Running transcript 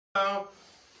Hello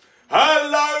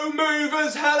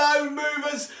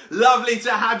movers, lovely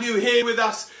to have you here with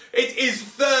us. It is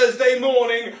Thursday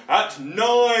morning at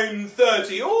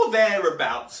 9:30 or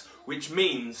thereabouts, which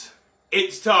means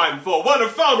it's time for one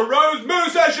of Farmer Rowe's Moo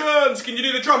Sessions. Can you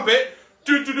do the trumpet?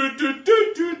 Do, do, do, do,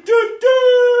 do, do, do,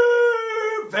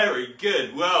 do. Very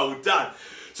good, well done.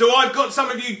 So I've got some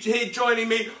of you here joining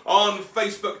me on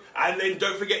Facebook, and then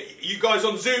don't forget, you guys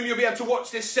on Zoom, you'll be able to watch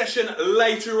this session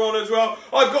later on as well.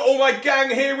 I've got all my gang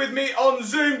here with me on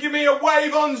Zoom. Give me a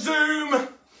wave on Zoom.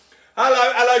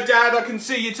 Hello Dad, I can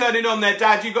see you turning on there.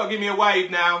 Dad, you've got to give me a wave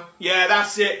now. Yeah,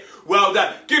 that's it. Well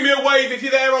done. Give me a wave if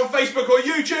you're there on Facebook or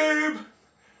YouTube.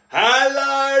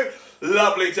 Hello.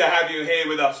 Lovely to have you here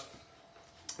with us.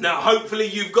 Now, hopefully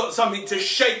you've got something to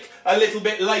shake a little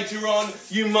bit later on.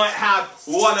 You might have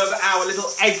one of our little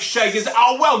egg shakers.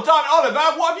 Oh, well done, Oliver.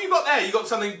 What have you got there? You got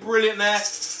something brilliant there.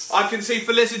 I can see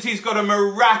Felicity's got a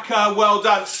maraca. Well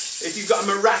done. If you've got a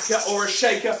maraca or a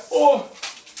shaker or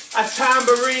a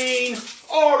tambourine,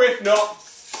 or if not,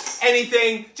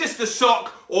 anything, just a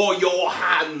sock or your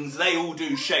hands. They all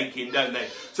do shaking, don't they?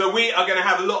 So we are going to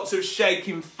have lots of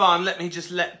shaking fun. Let me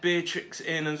just let Beatrix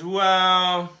in as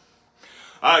well.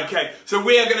 Okay, so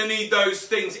we are going to need those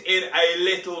things in a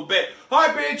little bit.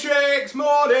 Hi Beatrix,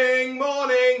 morning,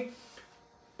 morning.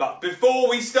 But before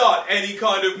we start any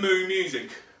kind of moo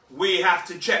music, we have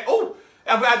to check. Oh,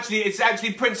 it's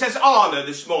actually Princess Anna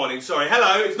this morning. Sorry,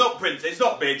 hello, it's not Beatrix.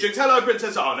 Hello,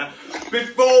 Princess Anna.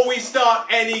 Before we start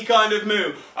any kind of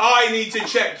moo, I need to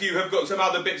check you have got some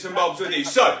other bits and bobs with you.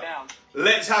 So,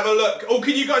 let's have a look. Oh,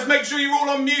 can you guys make sure you're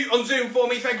all on mute on Zoom for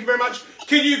me? Thank you very much.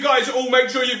 Can you guys all make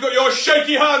sure you've got your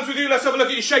shaky hands with you? Let's have a look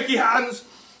at your shaky hands.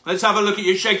 Let's have a look at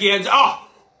your shaky hands. Oh,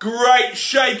 great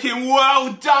shaking.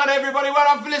 Well done, everybody. Well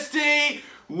done, Felicity.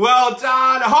 Well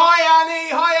done. Hi, Annie.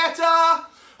 Hi, Etta.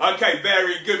 Okay,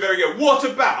 very good, very good. What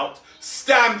about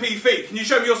stampy feet? Can you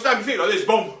show me your stampy feet like this?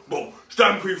 Boom, boom.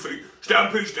 Stampy feet.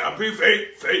 Stampy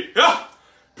feet. Ah,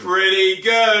 pretty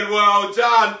good. Well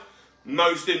done.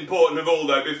 Most important of all,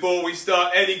 though, before we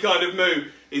start any kind of moo,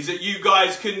 is that you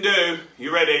guys can do,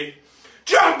 you ready?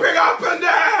 Jumping up and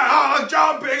down,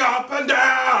 jumping up and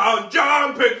down,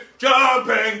 jumping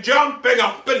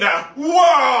up and down.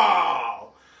 Wow!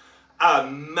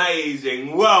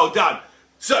 Amazing, well done.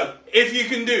 So, if you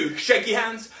can do shaky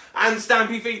hands and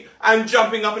stampy feet and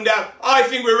jumping up and down, I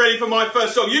think we're ready for my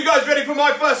first song. You guys ready for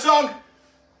my first song?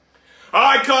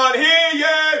 I can't hear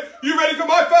you. You ready for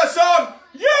my first song?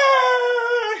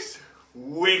 Yes!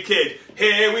 Wicked.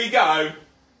 Here we go.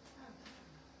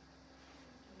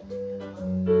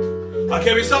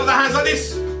 Okay, we start with the hands like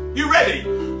this. You ready?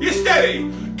 You steady?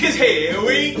 Cause here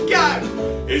we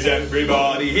go. Is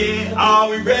everybody here? Are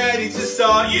we ready to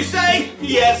start? You say,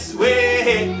 yes, we're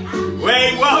here.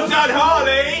 Wait, well done,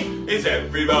 Harley. Is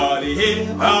everybody here?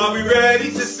 Are we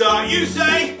ready to start? You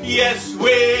say, yes,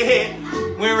 we're here.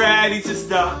 We're ready to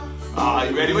start. Are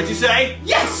you ready? What'd you say?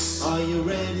 Yes! Are you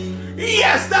ready?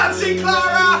 Yes, that's it,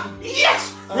 Clara!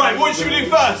 Yes! Right, what should we do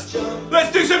first?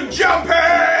 Let's do some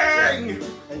jumping!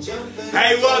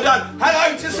 Hey, well done.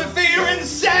 Hello to Sophia and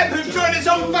Seb who've joined us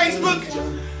on Facebook.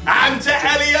 And to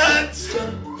Elliot.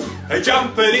 Hey,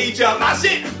 jumpity jump. That's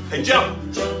it. Hey, jump.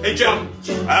 Hey, jump.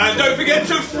 And don't forget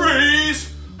to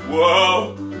freeze.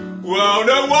 Whoa. Whoa,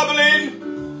 no wobbling.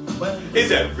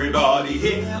 Is everybody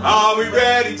here? Are we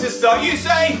ready to start? You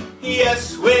say,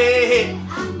 yes, we're here.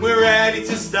 We're ready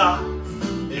to start.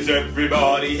 Is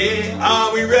everybody here?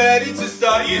 Are we ready to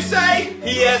start? You say,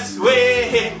 yes, we're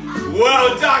here.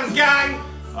 Well done, gang.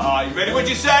 Are you ready? What'd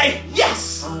you say?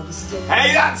 Yes.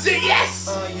 Hey, that's it, yes.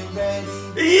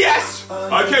 Yes.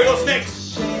 Okay, what's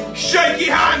next? Shaky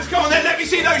hands. Come on then, let me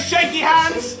see those shaky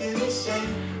hands.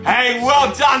 Hey,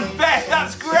 well done, Beth.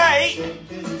 That's great.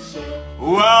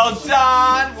 Well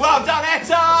done. Well done,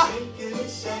 Etta.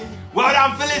 Well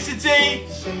done, Felicity.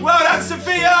 Well done,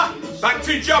 Sophia. Back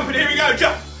to jumping. Here we go.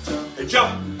 Jump. Hey,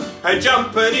 jump. Hey,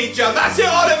 jumpity jump. That's it,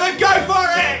 Oliver. Go for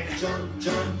it.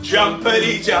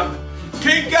 Jumpity jump.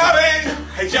 Keep going.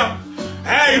 Hey, jump.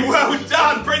 Hey, well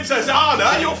done, Princess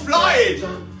Anna. You're flying.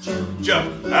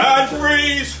 Jump and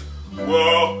freeze.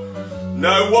 Whoa.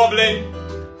 No wobbling.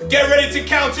 Get ready to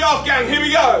count it off, gang. Here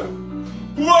we go.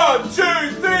 1, 2,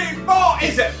 3, 4.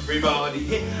 Is everybody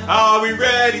here? Are we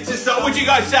ready to start? What do you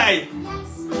guys say?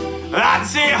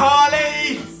 That's it,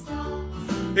 Harley.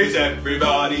 Is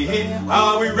everybody here?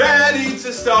 Are we ready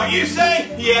to start? You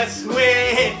say, yes,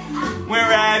 we're here. We're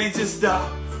ready to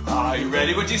start. Are you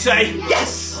ready? What do you say?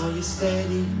 Yes. Are you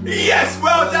steady? Yes.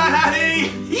 Well done, Annie.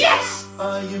 Yes.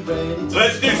 Are you ready?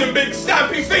 Let's do some big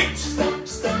stampy feet. Stamp,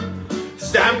 stamp.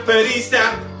 Stampity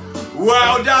stamp.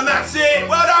 Well done, that's it.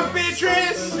 Well done,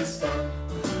 Beatrice.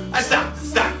 A stamp,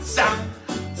 stamp, stamp.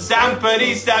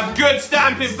 Stampity stamp. Good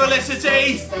stamping,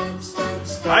 Felicity.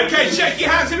 Okay, shake your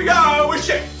hands. Here we go. We'll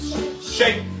shake,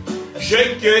 shake,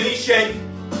 shakety shake.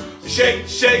 Shake,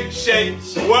 shake, shake.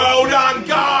 Well done,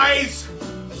 guys.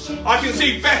 I can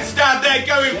see Beth's dad there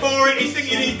going for it. He's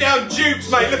thinking he's down Dukes,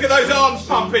 mate. Look at those arms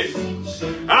pumping.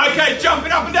 Okay,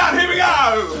 jumping up and down. Here we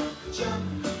go.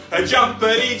 A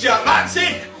jumpity jump. That's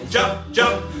it. Jump,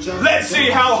 jump. Let's see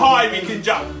how high we can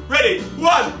jump. Ready?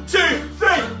 1, 2, 3,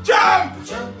 jump.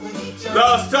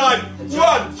 Last time.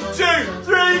 1, 2,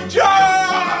 3,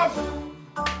 jump.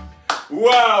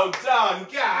 Well done,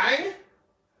 gang.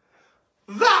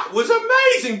 That was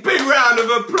amazing. Big round of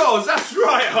applause. That's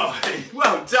right, Harley.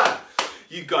 Well done.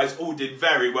 You guys all did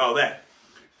very well there.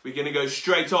 We're going to go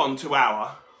straight on to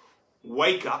our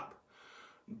wake up,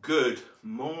 good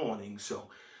morning song.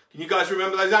 Can you guys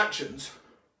remember those actions?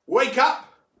 Wake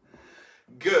up,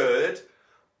 good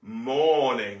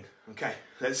morning. Okay,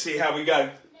 let's see how we go.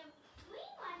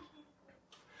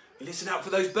 Listen out for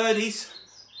those birdies.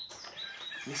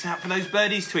 Listen out for those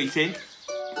birdies tweeting.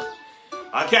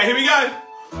 Okay, here we go.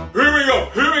 Here we go,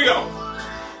 here we go.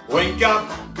 Wake up,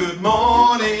 good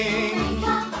morning. Wake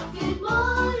up, good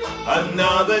morning.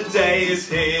 Another day is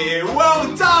here.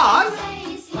 Well done.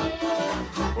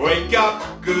 Wake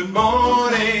up, good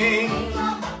morning. Wake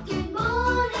up, good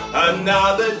morning.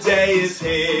 Another day is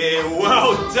here.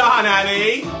 Well done,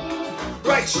 Annie.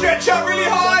 Right, stretch up really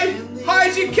high. High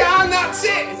as you can, that's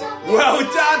it. Well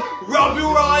done. Rub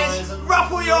your eyes,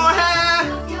 ruffle your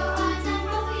hair. Rub your eyes and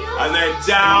ruffle your And then hair.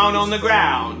 down on the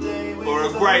ground for a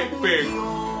great big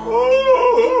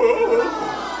ooh.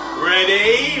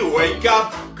 Ready? Wake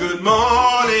up, good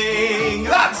morning.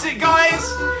 That's it,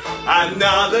 guys.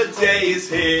 Another day is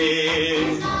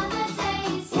here. Another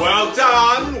day is Well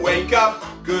done. Wake up,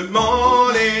 good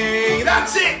morning.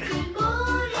 That's it. good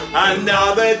morning.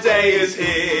 Another day is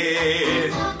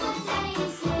here. Another day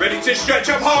is here. Ready to stretch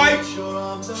up high?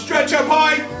 Stretch up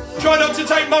high. Try not to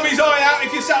take mummy's eye out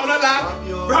if you sat on her lap.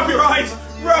 Rub your eyes,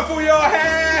 ruffle your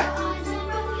hair. Eyes and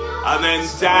ruffle your And then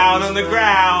down on the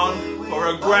ground for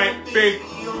a great big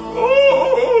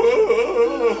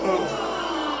ooh.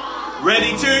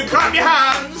 Ready to clap your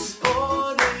hands.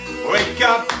 Wake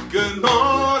up, good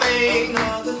morning.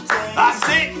 That's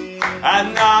it.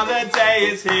 Another day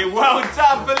is here. Well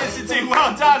done, Felicity.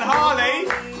 Well done, Harley.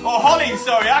 Or Holly,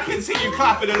 sorry. I can see you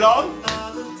clapping along.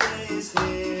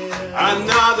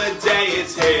 Another day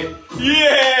is here.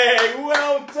 Yay!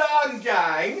 Well done,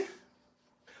 gang.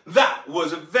 That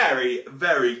was very,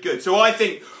 very good. So I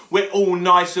think we're all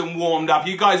nice and warmed up.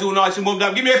 You guys all nice and warmed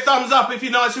up? Give me a thumbs up if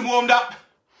you're nice and warmed up.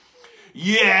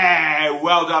 Yeah,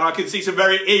 well done. I can see some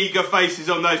very eager faces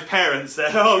on those parents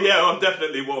there. Oh yeah, I'm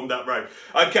definitely warmed up, right?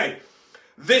 Okay,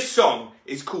 this song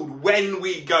is called When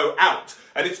We Go Out,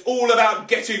 and it's all about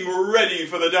getting ready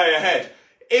for the day ahead.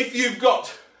 If you've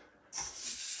got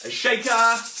a shaker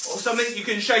or something you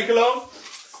can shake along,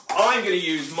 I'm going to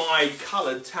use my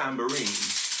coloured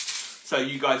tambourines. So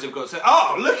you guys have got to,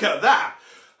 oh, look at that.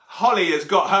 Holly has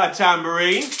got her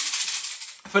tambourine.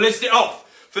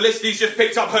 Felicity's just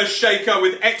picked up her shaker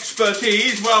with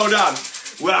expertise. Well done.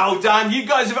 Well done. You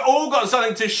guys have all got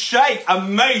something to shake.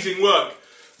 Amazing work.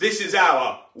 This is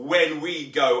our When We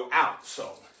Go Out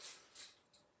song.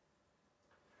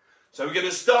 So we're going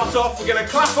to start off, we're going to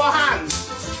clap our hands.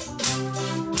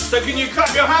 So can you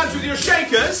clap your hands with your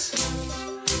shakers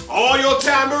or your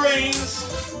tambourines?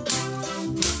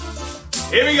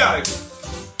 Here we go.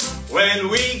 When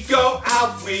we go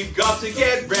out, we've got to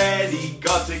get ready.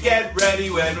 Got to get ready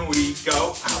when we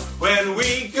go out. When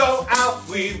we go out,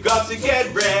 we've got to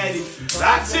get ready.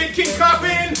 That's it, keep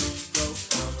clapping.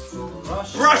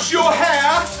 Brush your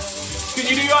hair. Can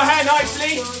you do your hair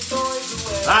nicely?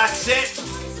 That's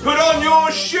it. Put on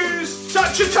your shoes,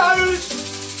 touch your toes.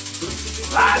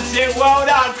 That's it, well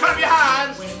done. Clap your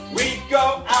hands. We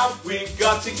go out, we've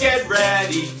got to get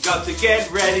ready. Got to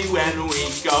get ready when we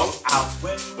go out.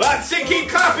 That's it, keep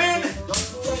clapping.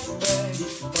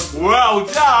 Well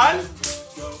done.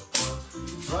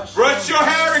 Brush your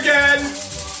hair again.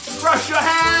 Brush your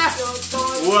hair.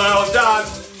 Well done.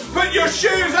 Put your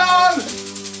shoes on.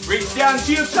 Reach down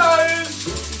to your toes.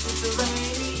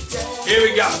 Here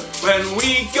we go. When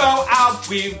we go out,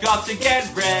 we've got to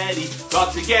get ready.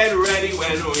 Got to get ready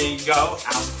when we go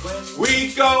out.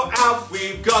 We go out,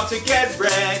 we've got to get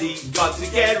ready. Got to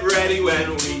get ready when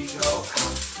we go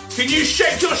out. Can you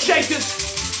shake your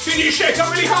shakers? Can you shake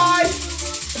up really high?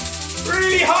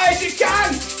 Really high as you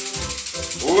can.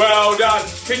 Well done.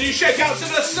 Can you shake out to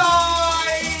the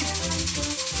side?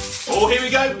 Oh, here we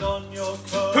go.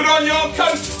 Put on your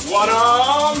coat. One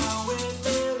arm,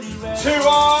 two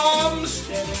arms.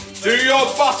 Do your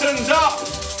buttons up.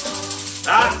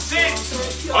 That's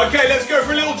it. Okay, let's go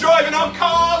for a little drive in our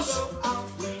cars.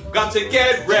 Got to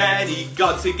get ready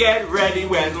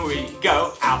when we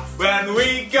go out. When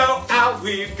we go out,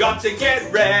 we've got to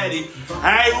get ready.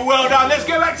 Hey, well done. Let's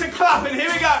go back to clapping. Here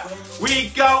we go. We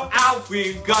go out,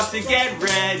 we've got to get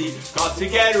ready. Got to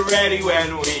get ready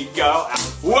when we go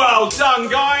out. Well done,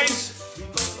 guys.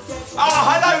 Oh,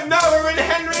 hello, Noah and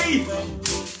Henry.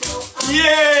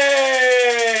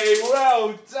 Yay!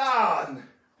 Well done.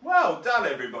 Well done,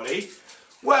 everybody.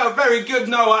 Well, very good,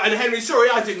 Noah and Henry. Sorry,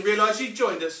 I didn't realise you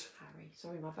joined us. Harry,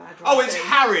 sorry, my bad. Oh, it's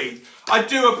Harry. I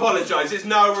do apologise. It's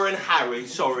Noah and Harry.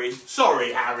 Sorry.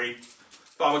 Sorry, Harry.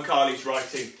 Farmer Carly's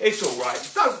writing. It's all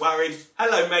right. Don't worry.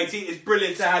 Hello, matey. It's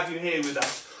brilliant to have you here with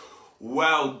us.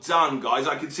 Well done, guys.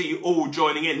 I can see you all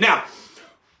joining in. Now,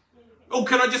 oh,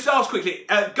 can I just ask quickly,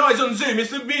 guys on Zoom,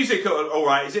 is the music all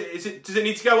right? Does it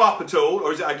need to go up at all,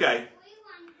 or is it okay?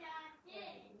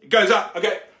 It goes up.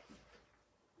 Okay.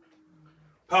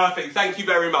 Perfect, thank you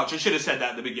very much. I should have said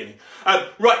that at the beginning.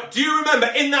 Right, do you remember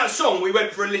in that song we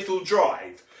went for a little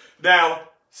drive? Now,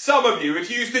 some of you, if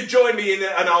you used to join me in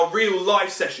our real life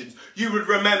sessions, you would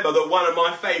remember that one of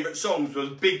my favourite songs was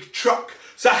Big Truck.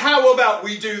 So how about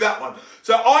we do that one?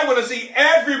 So I want to see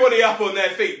everybody up on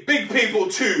their feet. Big people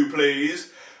too,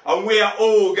 please. And we are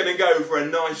all going to go for a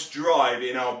nice drive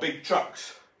in our big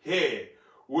trucks. Here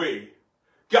we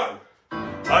go.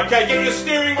 Okay, get your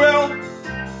steering wheel.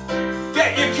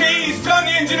 Get your keys, turn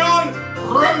the engine on.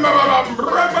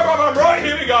 Right,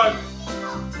 here we go.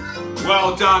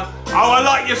 Well done. Oh, I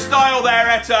like your style there,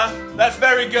 Etta. That's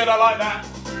very good, I like that.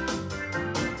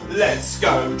 Let's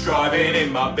go driving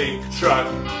in my big truck.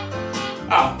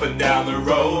 Up and down the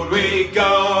road we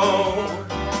go.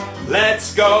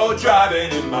 Let's go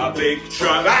driving in my big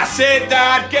truck. That's it,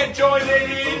 Dad, get joined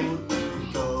in.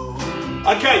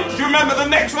 Okay, do you remember the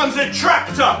next one's a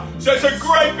tractor? So it's a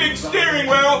great big steering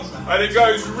wheel and it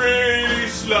goes really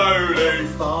slowly.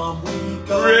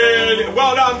 Really,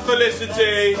 well done,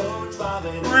 Felicity.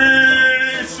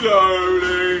 Really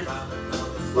slowly.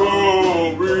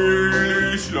 Oh,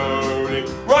 really slowly.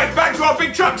 Right, back to our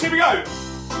big trucks, here we go.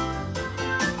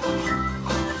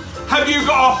 Have you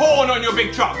got a horn on your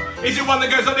big truck? Is it one that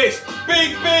goes like this?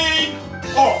 Beep, beep.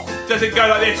 Or does it go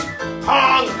like this?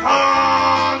 Honk,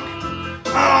 honk.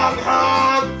 Honk,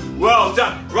 honk. Well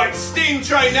done. Right, steam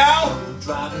train now.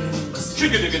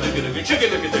 Chugga-dugga-dugga-dugga,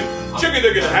 chugga-dugga-dugga,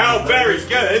 chugga-dugga. How very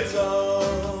good.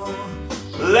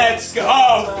 Let's go.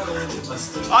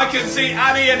 Oh, I can see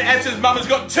Annie and Etta's mum has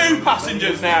got 2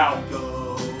 passengers now.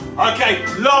 Okay,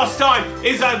 last time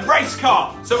is a race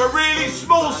car. So a really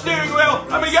small steering wheel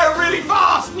and we go really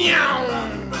fast. Meow.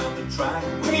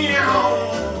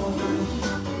 Meow.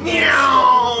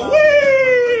 Meow.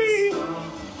 Whee.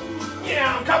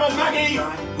 Meow. Come on, Maggie.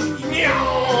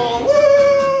 Meow.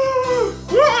 Woo.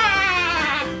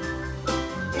 Wah.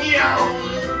 Meow.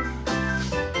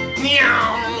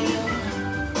 Meow.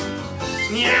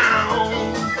 Meow.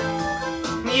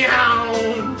 Meow.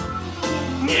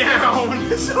 Meow.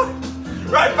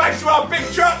 Right, back to our big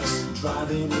trucks.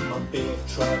 Driving in my big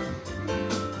truck.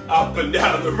 Up and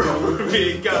down the road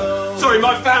we go. Sorry,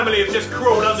 my family have just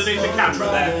crawled underneath the camera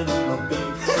there.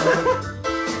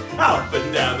 Up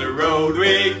and down the road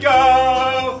we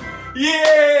go.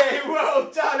 Yay! Well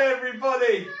done,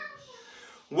 everybody.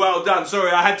 Well done.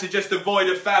 Sorry, I had to just avoid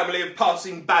a family of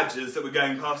passing badgers that were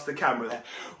going past the camera there.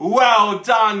 Well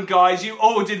done, guys. You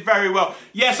all did very well.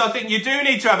 Yes, I think you do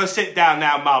need to have a sit down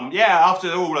now, Mum. Yeah,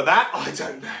 after all of that, I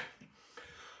don't know.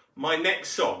 My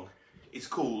next song is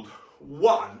called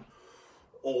 1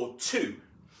 or 2.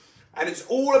 And it's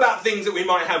all about things that we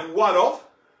might have 1 of,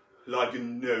 like a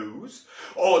nose,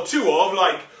 or 2 of,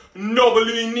 like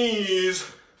knobbly knees.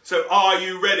 So are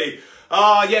you ready?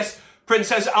 Ah, yes.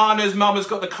 Princess Anna's mum has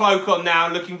got the cloak on now,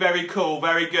 looking very cool,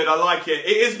 very good, I like it.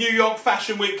 It is New York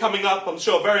Fashion Week coming up, I'm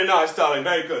sure. Very nice, darling,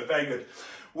 very good, very good.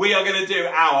 We are going to do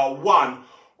our 1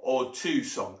 or 2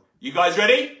 song. You guys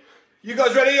ready? You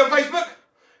guys ready on Facebook?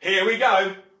 Here we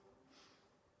go.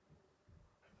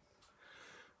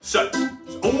 So,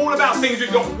 it's all about things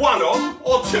we've got 1 of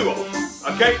or 2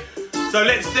 of, okay? So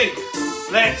let's think,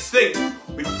 let's think.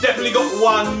 We've definitely got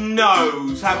 1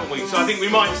 nose, haven't we? So I think we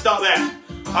might start there.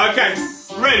 Okay,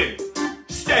 ready,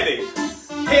 steady,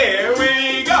 here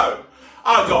we go.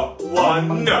 I've got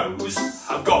 1 nose,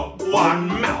 I've got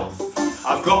 1 mouth,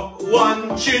 I've got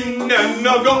 1 chin and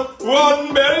I've got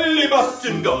 1 belly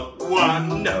button. Got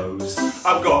 1 nose,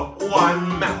 I've got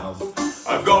 1 mouth,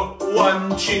 I've got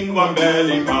one chin, one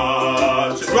belly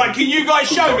button. Right, can you guys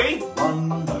show me?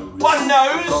 One nose. One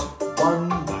nose. Got one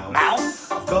mouth.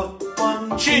 Mouth. I've got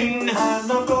one Chin.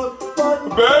 and I've got one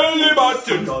Belly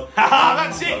button. Got Haha,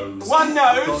 that's it. One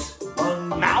nose. one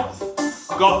Mouth.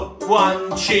 Got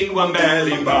one chin, one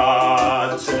belly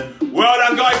button. Well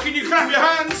done, guys. Can you clap your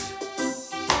hands?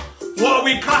 What are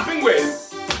we clapping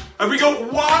with? Have we got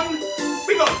one?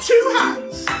 We got two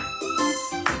hands.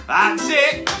 That's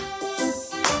it.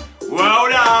 Well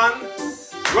done.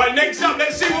 Right, next up,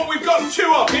 let's see what we've got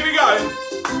two of. Here we go.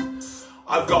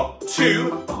 I've got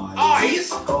two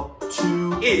eyes, I've got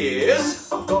two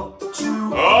ears, I've got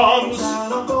two arms,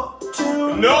 and I've got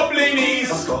two knobbly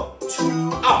knees, I've got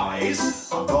two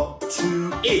eyes, I've got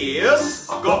two ears,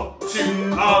 got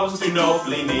two arms, two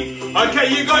knobbly knees. Okay,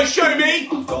 you guys show me.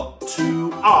 I've got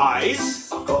two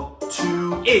Eyes, I've got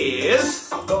two ears,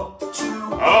 I've got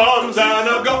two arms, and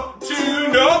I've got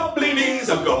two knobbly knees.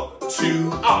 I've got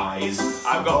two eyes,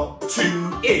 I've got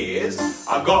two ears,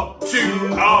 I've got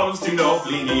two arms, two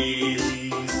knobbly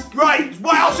knees. Right,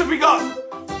 what else have we got?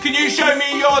 Can you show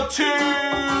me your two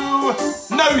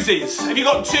noses? Have you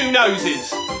got two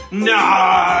noses? No.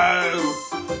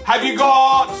 Have you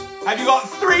got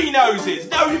three noses?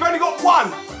 No, you've only got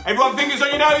one. Everyone, fingers on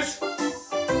your nose.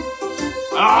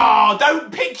 Oh,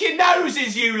 don't pick your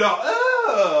noses, you lot.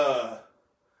 Oh,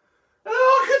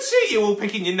 I could see you all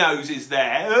picking your noses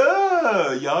there.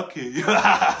 Oh, yucky.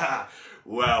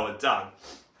 Well done.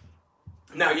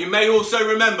 Now, you may also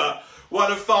remember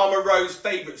one of Farmer Rowe's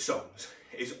favourite songs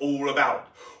is all about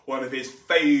one of his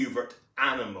favourite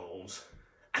animals,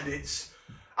 and it's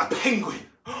a penguin.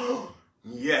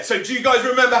 Yeah, so do you guys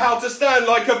remember how to stand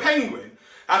like a penguin?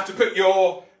 Have to put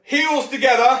your heels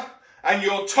together and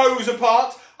your toes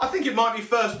apart. I think it might be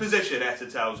first position, Etta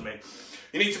tells me.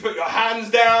 You need to put your hands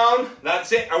down,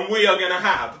 that's it, and we are going to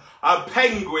have a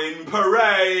penguin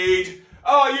parade.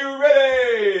 Are you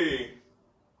ready?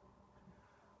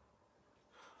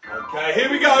 Okay, here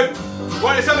we go.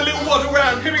 Right, let's have a little waddle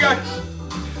round. Here we go.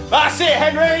 That's it,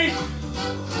 Henry.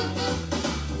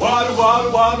 Waddle,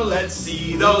 waddle, waddle, let's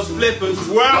see those flippers.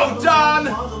 Well done.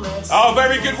 Oh,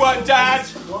 very good work, Dad.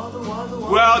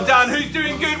 Well done. Who's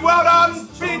doing good? Well done,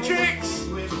 Beatrix.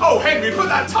 Oh, Henry, put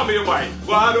that tummy away.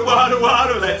 Waddle, waddle,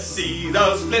 waddle, let's see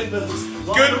those flippers.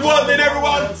 Good waddling,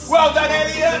 everyone. Well done,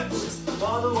 Elliot.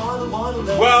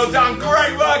 Well done.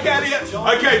 Great work, Elliot.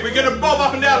 Okay, we're going to bob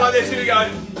up and down like this. Here we go.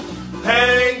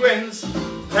 Penguins,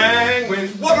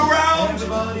 penguins, waddle round.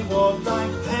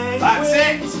 That's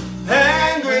it.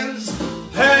 Penguins,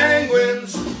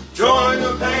 penguins, join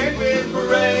the penguin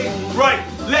parade. Right,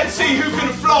 let's see who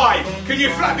can fly. Can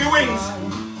you flap your wings?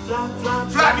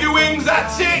 Flap your wings,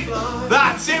 that's it.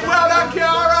 That's it. Well done,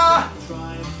 Clara.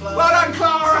 Well done,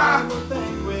 Clara.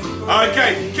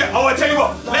 Okay, oh, I tell you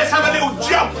what, let's have a little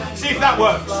jump. See if that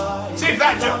works. See if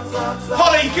that jumps.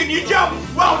 Holly, can you jump?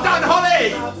 Well done,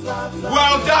 Holly.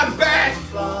 Well done, Beth.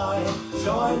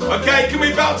 Okay, can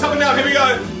we bounce up and down? Here we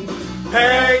go.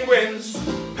 Penguins,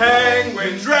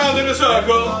 penguins, round in a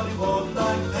circle.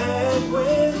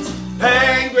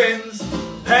 Penguins,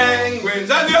 penguins,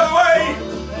 and the other way.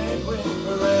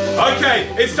 Okay,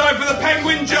 it's time for the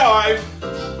penguin jive.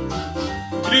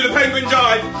 You do the penguin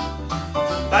jive.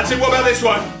 That's it, what about this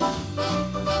one?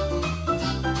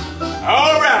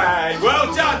 All right,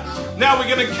 well done. Now we're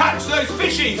going to catch those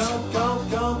fishies.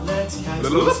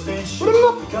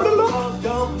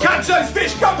 Catch those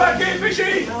fish, come back here,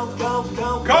 fishy.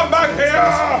 Come back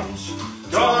here.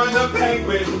 Join the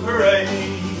penguin parade.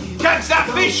 Catch that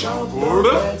fish.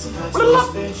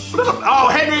 Oh,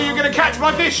 Henry, you're going to catch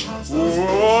my fish.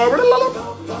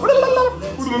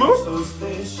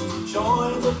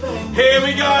 Here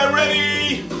we go,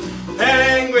 ready?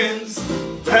 Penguins,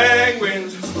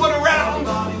 penguins, what around?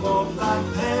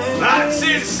 That's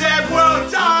it, Seb, well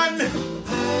done.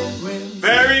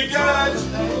 Very good.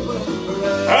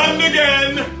 And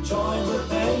again.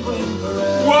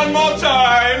 One more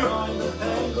time.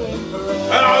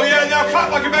 Oh yeah, now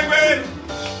clap like a penguin.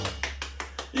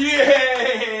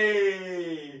 Yay!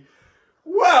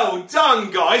 Well done,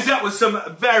 guys. That was some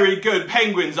very good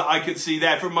penguins that I could see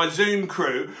there from my Zoom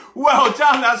crew. Well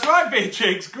done, that's right,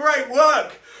 Beatrix. Great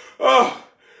work.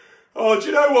 Oh, do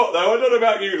you know what, though? I don't know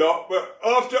about you lot, but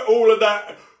after all of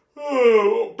that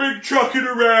big trucking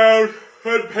around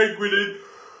and penguining,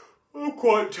 I'm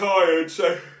quite tired,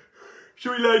 so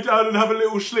should we lay down and have a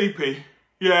little sleepy?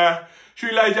 Yeah,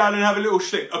 should we lay down and have a little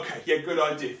sleep? Okay, yeah, good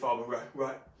idea, Farmer Rowe.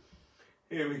 Right,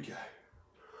 here we go.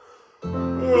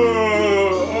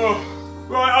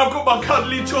 Right, I've got my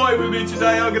cuddly toy with me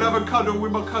today. I'm going to have a cuddle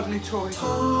with my cuddly toy.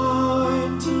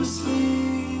 Time to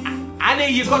sleep. Annie,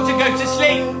 you've got to go to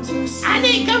sleep.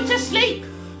 Annie, go to sleep.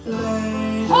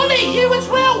 Holly, you as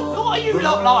well. What are you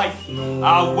lot like?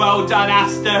 Oh, well done,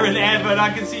 Asta and Evan. I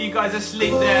can see you guys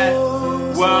asleep there.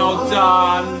 Well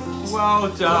done. Well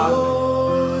done.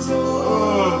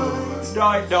 Oh,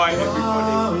 night, night,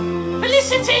 everybody.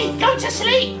 Felicity, go to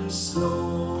sleep.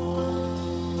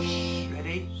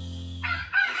 Ready?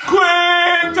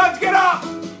 Quick, time to get up.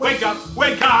 Wake up,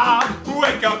 wake up,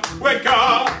 wake up, wake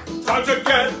up. Time to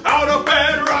get out of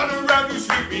bed, run around, you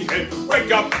sleepy head.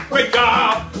 Wake up, wake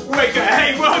up, wake up.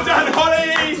 Hey, well done,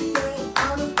 Holly.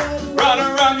 Run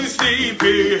around, you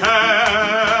sleepy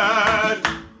head.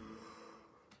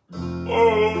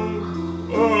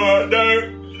 Oh,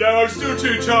 no, I'm still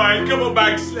too tired. Come on,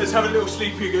 Max, let's have a little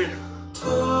sleep again.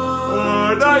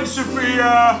 Night,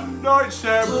 Sophia. Night,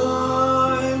 Sam.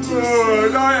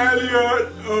 Night, Elliot.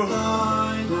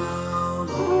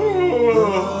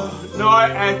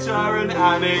 Night, Etta and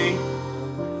Annie.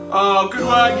 Oh, good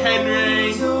work,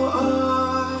 Henry.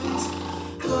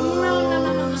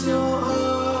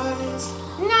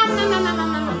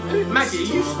 Maggie, are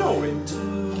you snoring?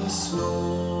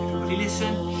 Everybody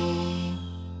listen.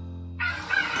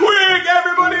 Quick,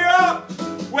 everybody up!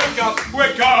 Wake up,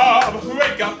 wake up,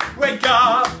 wake up, wake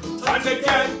up. Time to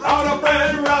get out of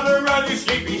bed, run around your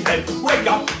sleepy head. Wake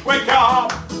up, wake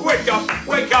up, wake up,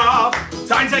 wake up.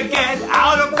 Time to get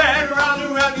out of bed, run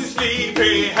around your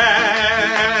sleepy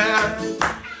head.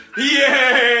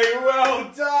 Yay,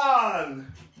 well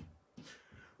done.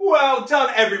 Well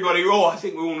done, everybody. Oh, I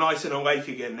think we're all nice and awake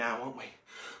again now, aren't we?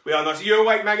 We are nice. Are you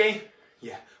awake, Maggie?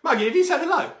 Yeah. Maggie, have you said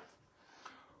hello?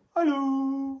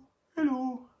 Hello.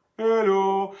 Hello.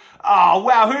 Hello. Oh,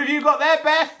 wow. Who have you got there,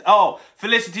 Beth? Oh,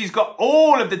 Felicity's got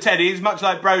all of the teddies, much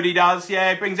like Brody does.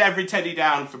 Yeah, he brings every teddy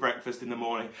down for breakfast in the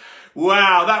morning.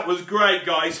 Wow, that was great,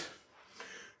 guys.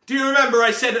 Do you remember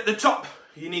I said at the top,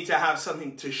 you need to have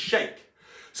something to shake?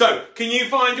 So, can you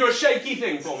find your shaky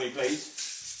thing for me, please?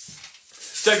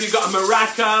 So if you've got a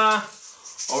maraca,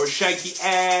 or a shaky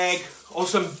egg, or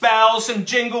some bells, some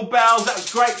jingle bells,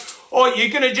 that's great. Or you're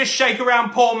going to just shake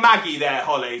around poor Maggie there,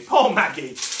 Holly. Poor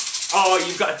Maggie. Oh,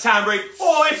 you've got a tambourine.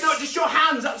 Or if not, just your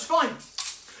hands, that's fine.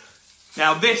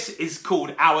 Now, this is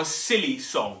called our silly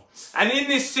song. And in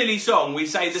this silly song, we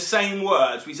say the same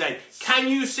words. We say, can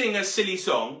you sing a silly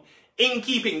song?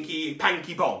 Inky, pinky,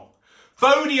 panky, pong.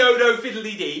 Fo-de-o-do,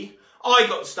 fiddly-dee. I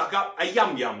got stuck up a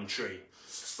yum-yum tree.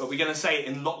 But we're going to say it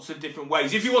in lots of different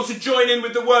ways. If you want to join in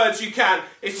with the words, you can.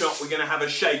 If not, we're going to have a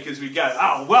shake as we go.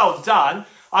 Oh, well done.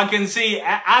 I can see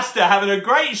Asta having a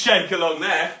great shake along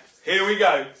there. Here we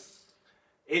go.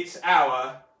 It's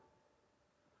our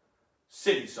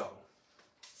silly song.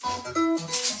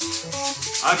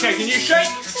 Okay, can you shake?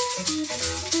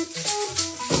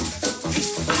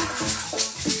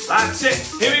 That's it.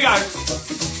 Here we go.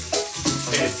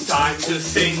 It's time to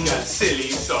sing a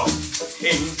silly song.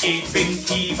 Inky,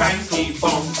 pinky, panky,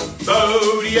 bong.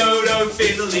 Bo-de-o-do,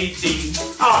 fiddly-dee.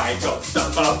 I got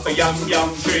stuck up a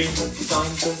yum-yum tree.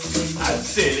 A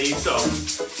silly song.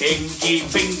 Inky,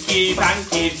 pinky,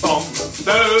 panky, bong.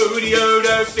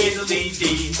 Bo-de-o-do,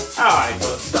 fiddly-dee. I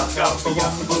got stuck up a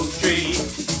yum-yum tree.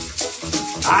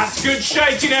 That's good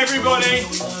shaking, everybody.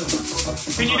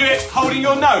 Can you do it holding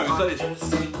your nose?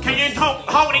 Can you talk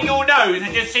holding your nose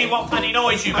and just see what funny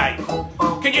noise you make?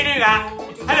 Can you do that?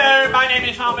 Hello, my name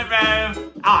is Farmer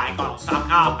Rowe. I got stuck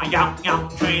up a yum-yum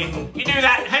tree. You do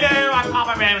that? Hello, I'm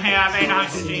Farmer Rowe here. Very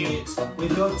nice to see you.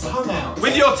 With your tongue out.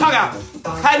 With your tongue out.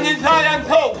 Can you try and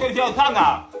talk with your tongue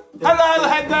out? Hello,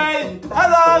 Henry.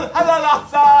 Hello,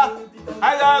 Lassa.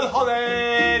 Hello,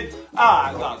 Holly.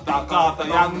 I got stuck up a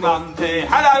yum-yum tree.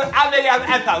 Hello, Annie and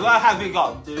Etta. Where have you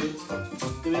gone?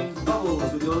 Doing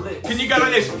bubbles with your lips. Can you go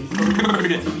like this?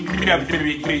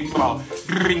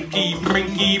 Brinky,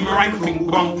 brinky, brinking,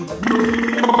 bong.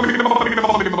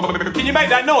 Can you make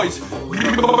that noise?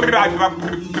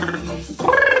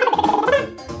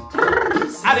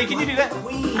 Ali, can you do that?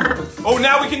 Oh,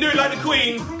 now we can do it like the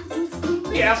Queen.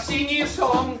 Yeah, I'll sing you a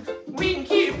song.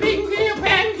 Winky, pinky,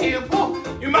 panky, pong.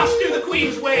 You must do the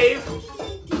Queen's wave.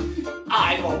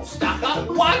 I got stuck up,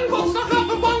 one got stuck up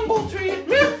a bumble tree.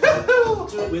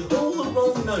 Do it with all the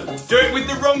wrong notes. Do it with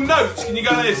the wrong notes. Can you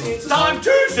go like this? It's time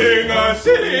to sing a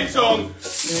silly song.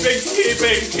 Pinky,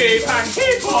 pinky,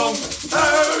 panky, pong.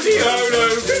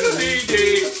 Oh-de-o-do,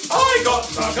 fiddly-dee. I got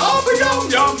stuck up a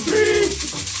yum-yum tree.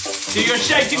 So you're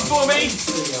shaking for me?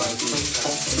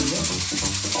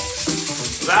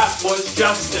 That was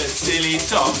just a silly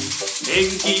song.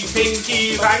 Inky,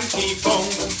 pinky, panky, pong.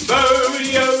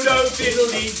 Bo-de-o-do,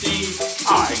 fiddly-dee.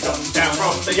 I got down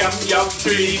from the yum-yum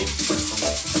tree.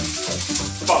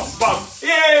 Bum, bum.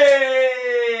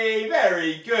 Yay!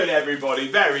 Very good. good, everybody.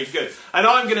 Very good. And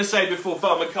I'm going to say before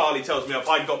Farmer Carly tells me off,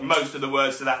 I got most of the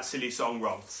words to that silly song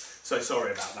wrong. So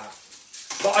sorry about that.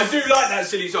 But I do like that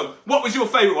silly song. What was your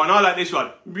favourite one? I like this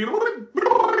one.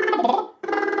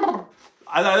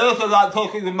 And I also like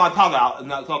talking with my tongue out in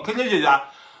that song. Can you do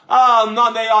that? Oh,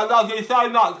 Mummy, I love you so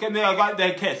much. Give me a great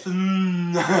big kiss.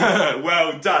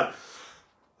 Well done.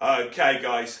 Okay,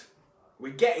 guys.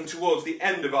 We're getting towards the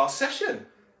end of our session.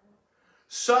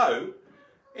 So,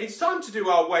 it's time to do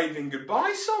our waving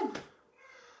goodbye song.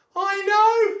 I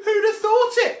know, who'd have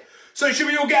thought it? So should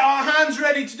we all get our hands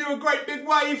ready to do a great big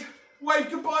wave?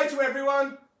 Wave goodbye to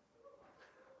everyone.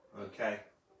 Okay.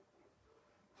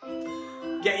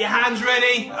 Get your hands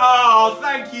ready. Oh,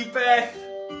 thank you, Beth.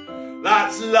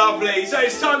 That's lovely. So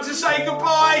it's time to say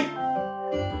goodbye.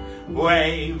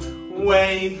 Wave,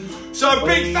 wave. So a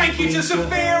big thank you to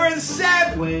Sophia and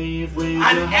Seb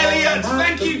and Elliot.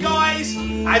 Thank you, guys.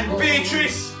 And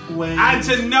Beatrice. And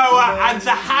to Noah and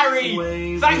to Harry.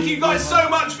 Thank you guys so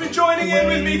much for joining in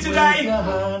with me today.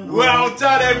 Well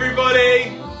done,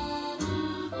 everybody.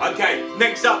 Okay,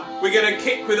 next up, we're going to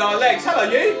kick with our legs. Hello,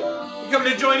 you. You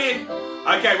coming to join in?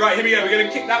 Okay, right, here we go. We're going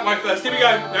to kick that way first. Here we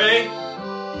go. Ready?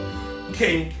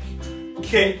 Kick,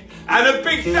 kick. And a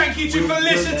big thank you to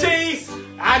Felicity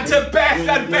and to Beth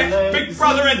and Beth's big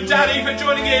brother and daddy for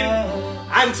joining in.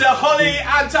 And to Holly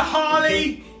and to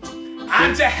Harley.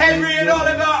 And to Henry and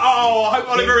Oliver. Oh, I hope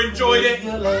Oliver enjoyed it.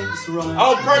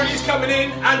 Oh, Brody's coming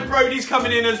in, and Brody's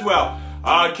coming in as well.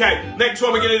 Okay, next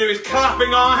one we're going to do is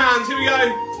clapping our hands. Here we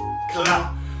go.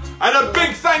 Clap. And a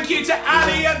big thank you to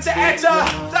Ali and to Etta.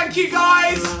 Thank you,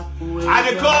 guys.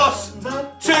 And of course,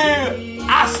 to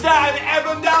Asta and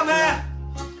Evan down there.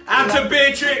 And to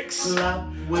Beatrix.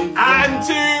 And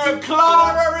to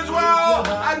Clara as well.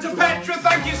 And to Petra,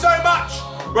 thank you so much.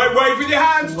 Right, wave with your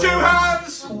hands, 2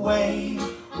 hands. Wave,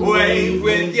 wave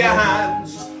with your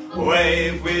hands.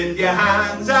 Wave with your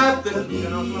hands at the...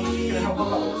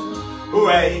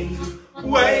 Wave,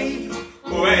 wave,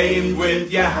 wave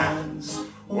with your hands.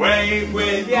 Wave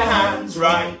with your hands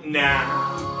right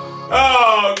now.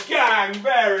 Oh, gang,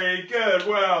 very good.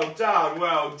 Well done,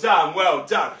 well done, well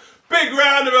done. Big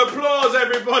round of applause,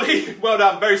 everybody. Well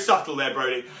done, very subtle there,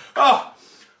 Brody. Oh.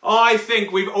 I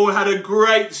think we've all had a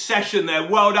great session there.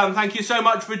 Well done. Thank you so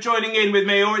much for joining in with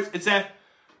me. Or it's there,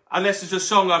 unless there's a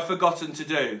song I've forgotten to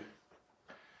do.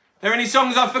 There any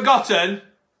songs I've forgotten?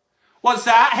 What's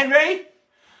that, Henry?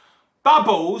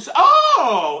 Bubbles.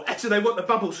 Oh, Etta, they want the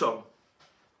bubble song.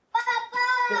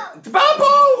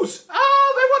 Bubbles.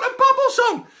 Oh, they want a bubble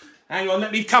song. Hang on,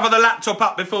 let me cover the laptop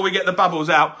up before we get the bubbles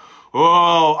out.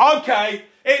 Oh, okay.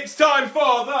 It's time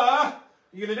for the...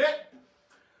 You gonna do it?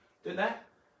 Do it there.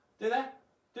 Do it there?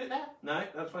 Do it there? No,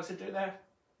 that's why I said do it there.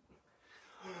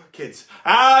 Kids.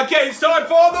 Okay, it's time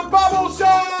for the bubble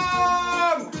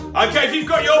song! Okay, if you've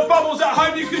got your bubbles at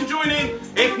home, you can join in.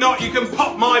 If not, you can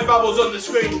pop my bubbles on the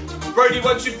screen. Brody,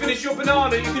 once you finish your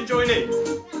banana, you can join in.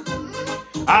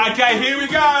 Okay, here we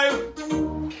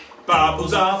go.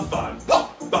 Bubbles are fun.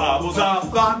 Pop. Bubbles are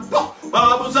fun. Pop.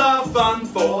 Bubbles are fun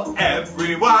for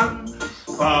everyone.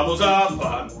 Bubbles are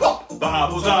fun. Pop.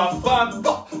 Bubbles are fun.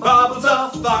 Pop. Bubbles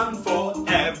are fun for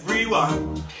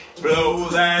everyone. Blow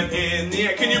them in the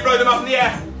air. Can you blow them up in the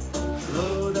air?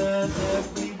 Blow them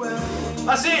everywhere.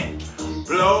 That's it.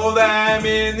 Blow them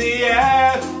in the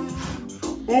air.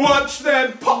 Watch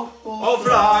them pop or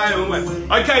fly away.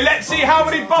 Okay, let's see how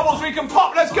many bubbles we can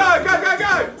pop. Let's go, go, go,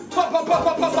 go. Pop, pop, pop,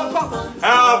 pop, pop, pop, pop.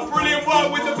 Oh, brilliant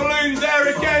work with the balloons there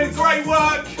again. Great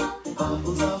work.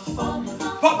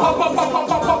 Pop, pop, pop, pop, pop,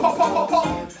 pop, pop, pop, pop, pop.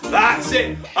 That's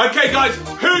it. Okay, guys,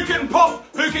 who can pop?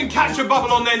 Who can catch a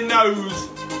bubble on their nose?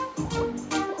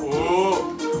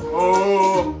 Oh,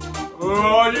 oh,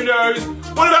 oh, on your nose.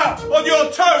 What about on your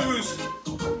toes?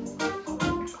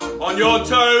 On your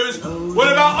toes.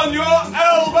 What about on your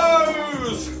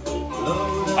elbows?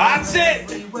 That's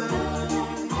it.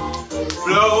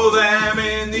 Blow them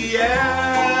in the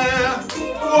air.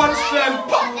 Watch them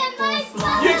pop.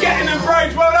 You're getting them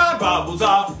braids. Well done. Bubbles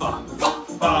are fun.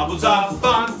 Pop. Bubbles are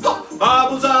fun. Pop.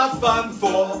 Bubbles are fun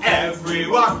for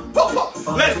everyone. Pop,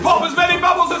 pop. Let's pop as many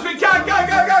bubbles as we can. Go,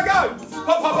 go, go, go.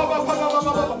 Pop, pop, pop, pop, pop, pop,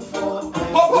 pop, pop.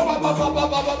 Pop, pop, pop, pop, pop,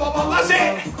 pop, pop, pop, pop. That's it.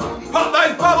 Pop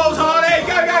those bubbles, Harley.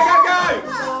 Go, go, go, go.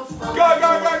 Go,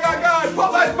 go, go, go, go. Pop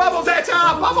those bubbles, Etta.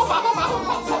 Pop, pop, pop, pop,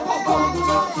 pop, pop, pop, pop.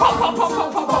 Pop, pop, pop,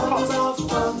 pop, pop, pop, pop.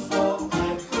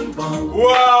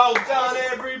 Well done,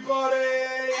 everybody.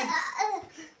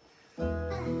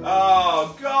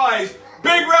 Oh, guys.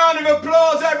 Big round of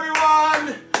applause,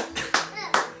 everyone.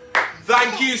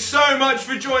 Thank you so much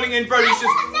for joining in, Brody's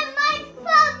just...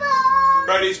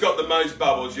 Brody's got the most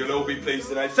bubbles, you'll all be pleased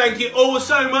to know. Thank you all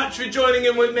so much for joining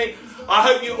in with me. I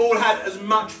hope you all had as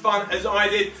much fun as I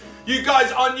did. You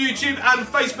guys on YouTube and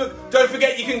Facebook, don't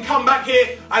forget you can come back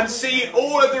here and see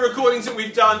all of the recordings that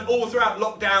we've done all throughout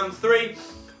Lockdown 3.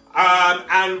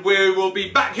 And we will be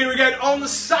back here again on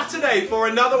Saturday for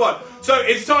another one. So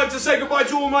it's time to say goodbye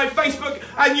to all my Facebook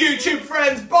and YouTube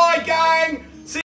friends. Bye, gang!